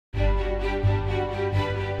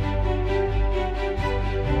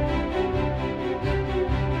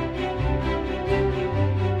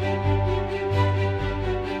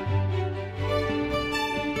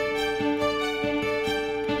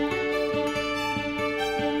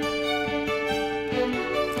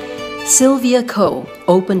Sylvia Kho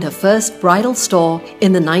opened her first bridal store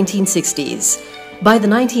in the 1960s. By the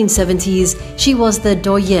 1970s, she was the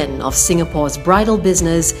doyenne of Singapore's bridal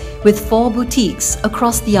business with 4 boutiques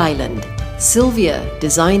across the island. Sylvia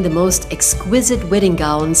designed the most exquisite wedding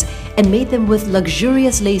gowns and made them with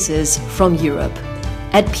luxurious laces from Europe.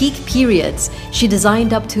 At peak periods, she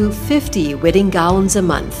designed up to 50 wedding gowns a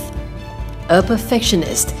month. A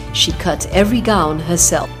perfectionist, she cut every gown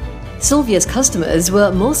herself. Sylvia's customers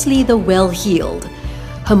were mostly the well-heeled.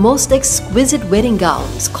 Her most exquisite wedding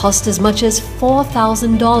gowns cost as much as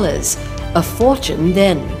 $4,000, a fortune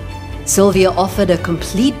then. Sylvia offered a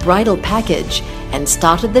complete bridal package and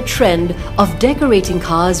started the trend of decorating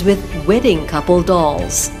cars with wedding couple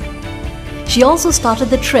dolls. She also started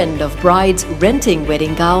the trend of brides renting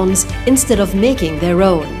wedding gowns instead of making their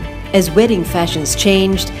own. As wedding fashions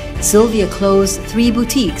changed, Sylvia closed 3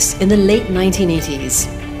 boutiques in the late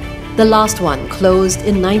 1980s. The last one closed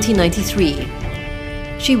in 1993.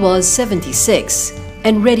 She was 76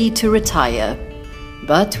 and ready to retire.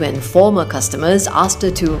 But when former customers asked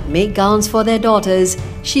her to make gowns for their daughters,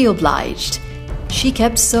 she obliged. She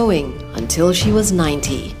kept sewing until she was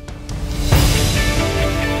 90.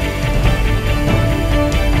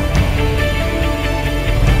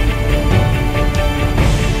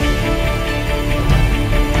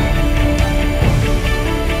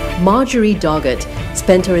 Marjorie Doggett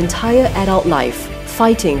spent her entire adult life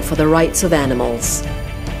fighting for the rights of animals.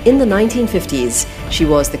 In the 1950s, she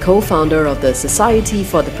was the co-founder of the Society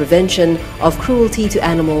for the Prevention of Cruelty to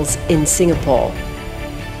Animals in Singapore.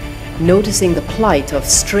 Noticing the plight of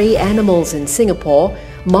stray animals in Singapore,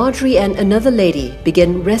 Marjorie and another lady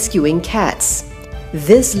began rescuing cats.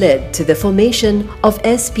 This led to the formation of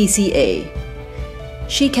SPCA.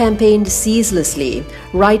 She campaigned ceaselessly,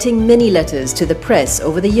 writing many letters to the press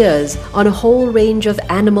over the years on a whole range of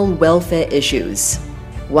animal welfare issues.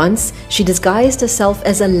 Once, she disguised herself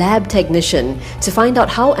as a lab technician to find out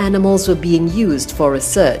how animals were being used for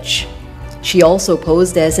research. She also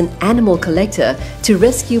posed as an animal collector to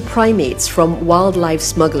rescue primates from wildlife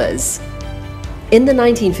smugglers. In the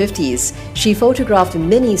 1950s, she photographed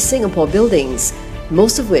many Singapore buildings,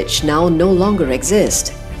 most of which now no longer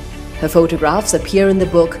exist. Her photographs appear in the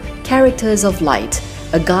book Characters of Light,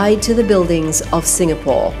 a guide to the buildings of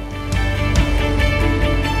Singapore.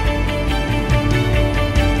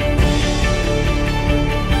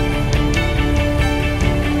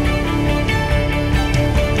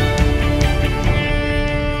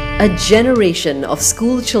 A generation of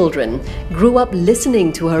school children grew up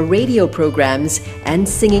listening to her radio programs and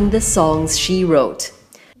singing the songs she wrote.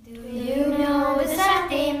 Do you know the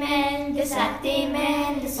Satay Man, the Satay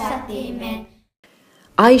Man, the Satay Man?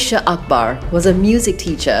 Aisha Akbar was a music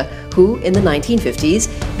teacher who, in the 1950s,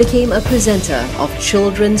 became a presenter of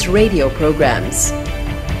children's radio programs.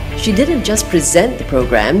 She didn't just present the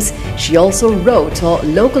programs, she also wrote or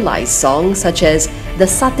localized songs such as The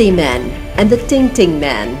Satay Man and The Ting Ting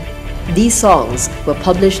Man. These songs were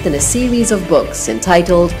published in a series of books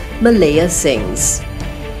entitled Malaya Sings.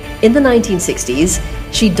 In the 1960s,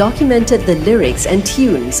 she documented the lyrics and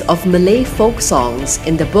tunes of Malay folk songs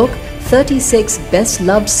in the book 36 Best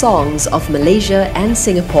Loved Songs of Malaysia and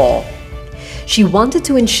Singapore. She wanted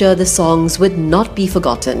to ensure the songs would not be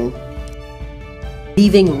forgotten.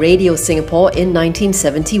 Leaving Radio Singapore in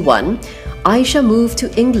 1971, Aisha moved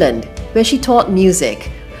to England, where she taught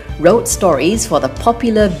music, wrote stories for the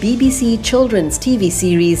popular BBC children's TV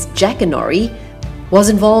series Jack and Nori, was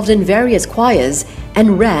involved in various choirs,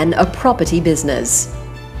 and ran a property business.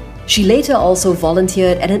 She later also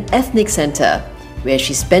volunteered at an ethnic centre, where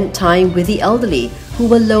she spent time with the elderly who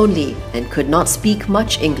were lonely and could not speak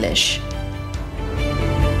much English.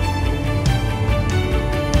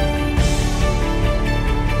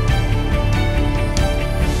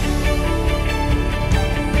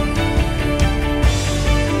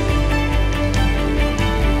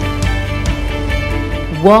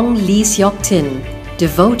 Wong-Lee Sok Tin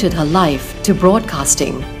devoted her life to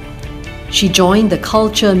broadcasting. She joined the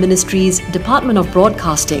Culture Ministry's Department of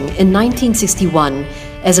Broadcasting in 1961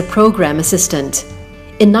 as a program assistant.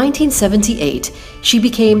 In 1978, she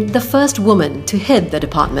became the first woman to head the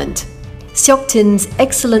department. Sok Tin's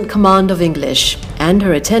excellent command of English and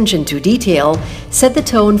her attention to detail set the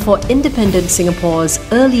tone for independent Singapore's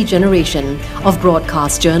early generation of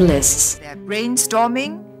broadcast journalists. Their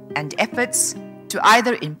brainstorming and efforts to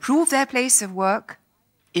either improve their place of work,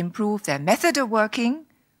 improve their method of working,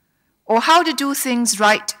 or how to do things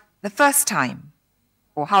right the first time,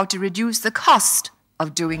 or how to reduce the cost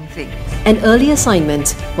of doing things. An early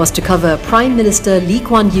assignment was to cover Prime Minister Lee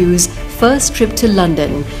Kuan Yew's first trip to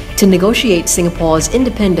London to negotiate Singapore's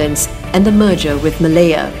independence and the merger with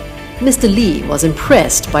Malaya. Mr. Lee was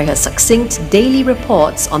impressed by her succinct daily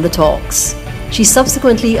reports on the talks. She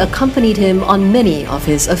subsequently accompanied him on many of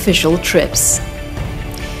his official trips.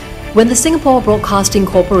 When the Singapore Broadcasting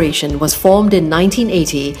Corporation was formed in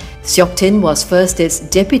 1980, Sok Tin was first its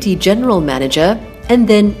Deputy General Manager and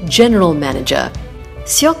then General Manager.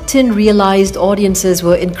 Sok Tin realized audiences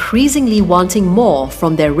were increasingly wanting more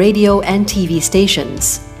from their radio and TV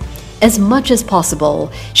stations. As much as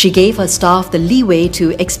possible, she gave her staff the leeway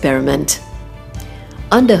to experiment.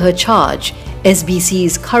 Under her charge,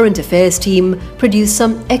 SBC's current affairs team produced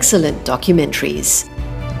some excellent documentaries.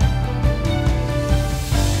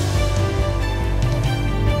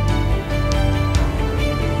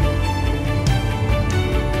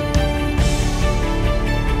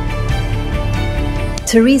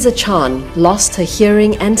 Teresa Chan lost her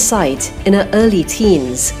hearing and sight in her early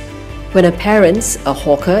teens. When her parents, a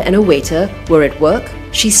hawker and a waiter, were at work,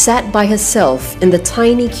 she sat by herself in the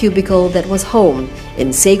tiny cubicle that was home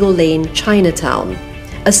in Sago Lane, Chinatown.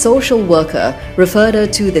 A social worker referred her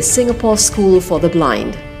to the Singapore School for the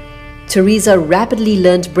Blind. Teresa rapidly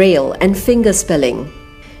learnt Braille and finger spelling.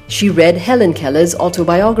 She read Helen Keller's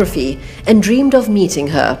autobiography and dreamed of meeting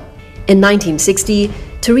her. In 1960,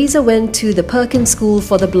 Teresa went to the Perkins School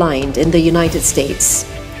for the Blind in the United States.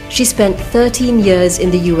 She spent 13 years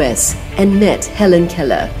in the US and met Helen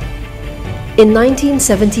Keller. In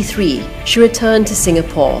 1973, she returned to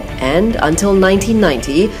Singapore and, until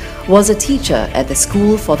 1990, was a teacher at the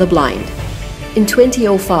School for the Blind. In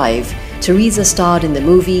 2005, Teresa starred in the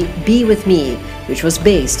movie Be With Me, which was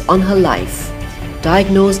based on her life.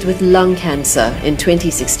 Diagnosed with lung cancer in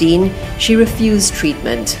 2016, she refused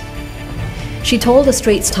treatment. She told the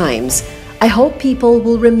Straits Times, "I hope people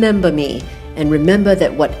will remember me and remember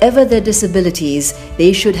that whatever their disabilities,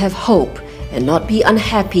 they should have hope and not be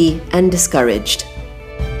unhappy and discouraged."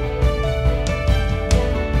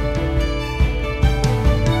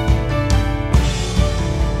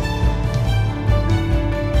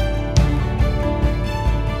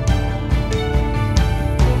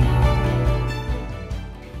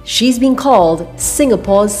 She's been called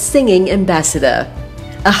Singapore's singing ambassador.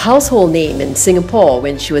 A household name in Singapore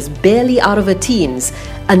when she was barely out of her teens,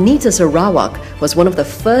 Anita Sarawak was one of the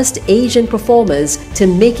first Asian performers to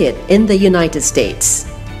make it in the United States.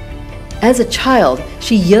 As a child,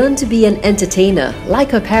 she yearned to be an entertainer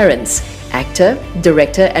like her parents, actor,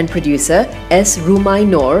 director and producer S. Rumai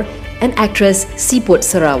Noor and actress Siput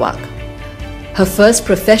Sarawak. Her first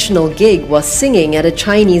professional gig was singing at a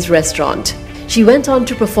Chinese restaurant. She went on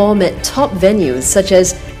to perform at top venues such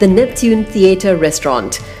as the Neptune Theatre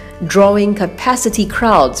Restaurant, drawing capacity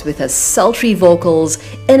crowds with her sultry vocals,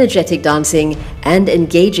 energetic dancing, and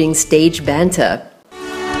engaging stage banter.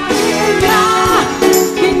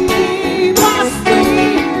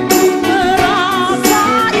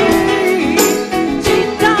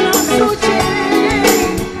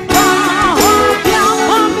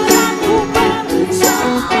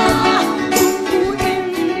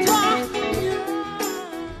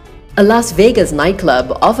 A Las Vegas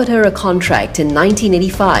nightclub offered her a contract in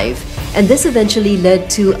 1985, and this eventually led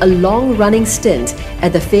to a long-running stint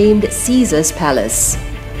at the famed Caesars Palace.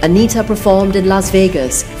 Anita performed in Las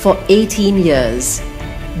Vegas for 18 years.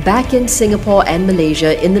 Back in Singapore and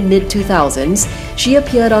Malaysia in the mid-2000s, she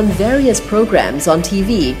appeared on various programs on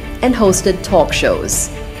TV and hosted talk shows.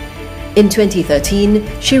 In 2013,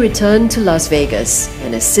 she returned to Las Vegas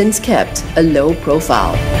and has since kept a low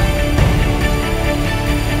profile.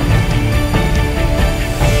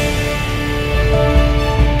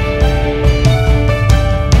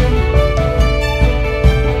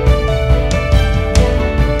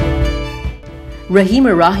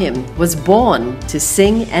 Rahima Rahim was born to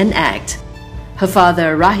sing and act. Her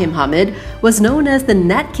father, Rahim Hamid, was known as the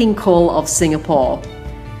Nat King Cole of Singapore.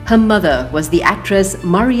 Her mother was the actress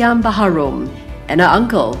Mariam Baharom, and her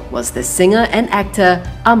uncle was the singer and actor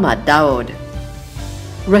Ahmad Daud.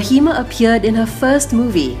 Rahima appeared in her first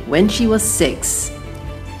movie when she was 6.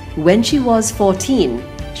 When she was 14,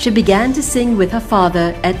 she began to sing with her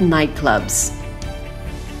father at nightclubs.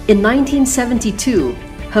 In 1972,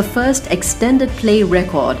 her first extended play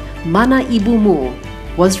record, Mana Ibumu,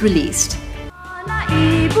 was released. Mana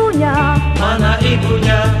ibunya, mana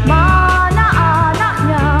ibunya, mana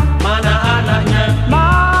anaknya, mana anaknya,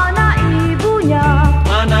 mana ibunya,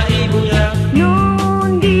 mana ibunya,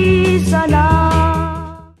 nun di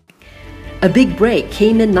sana. A big break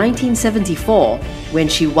came in 1974 when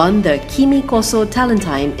she won the Kimi Koso Talent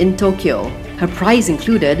Time in Tokyo. Her prize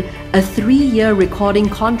included a 3-year recording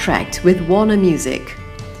contract with Warner Music.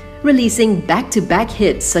 Releasing back-to-back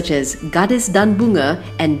hits such as Gadis dan Bunga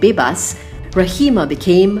and Bebas, Rahima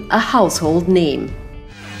became a household name.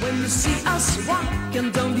 when you see us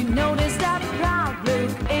walking, don't you notice that proud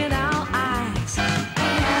look in our eyes? Our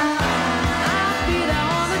feet are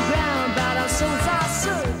on the ground, but our souls are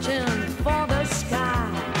searching for the sky.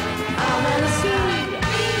 I wanna see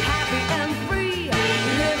happy and free,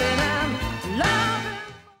 living and loving.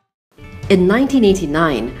 In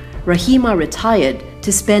 1989, Rahima retired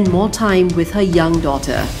to spend more time with her young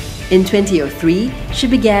daughter. In 2003, she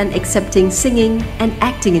began accepting singing and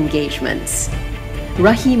acting engagements.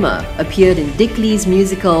 Rahima appeared in Dick Lee's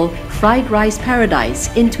musical Fried Rice Paradise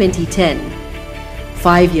in 2010.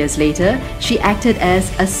 5 years later, she acted as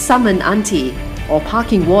a summon auntie or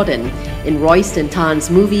parking warden in Royston Tan's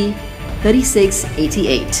movie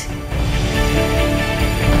 3688.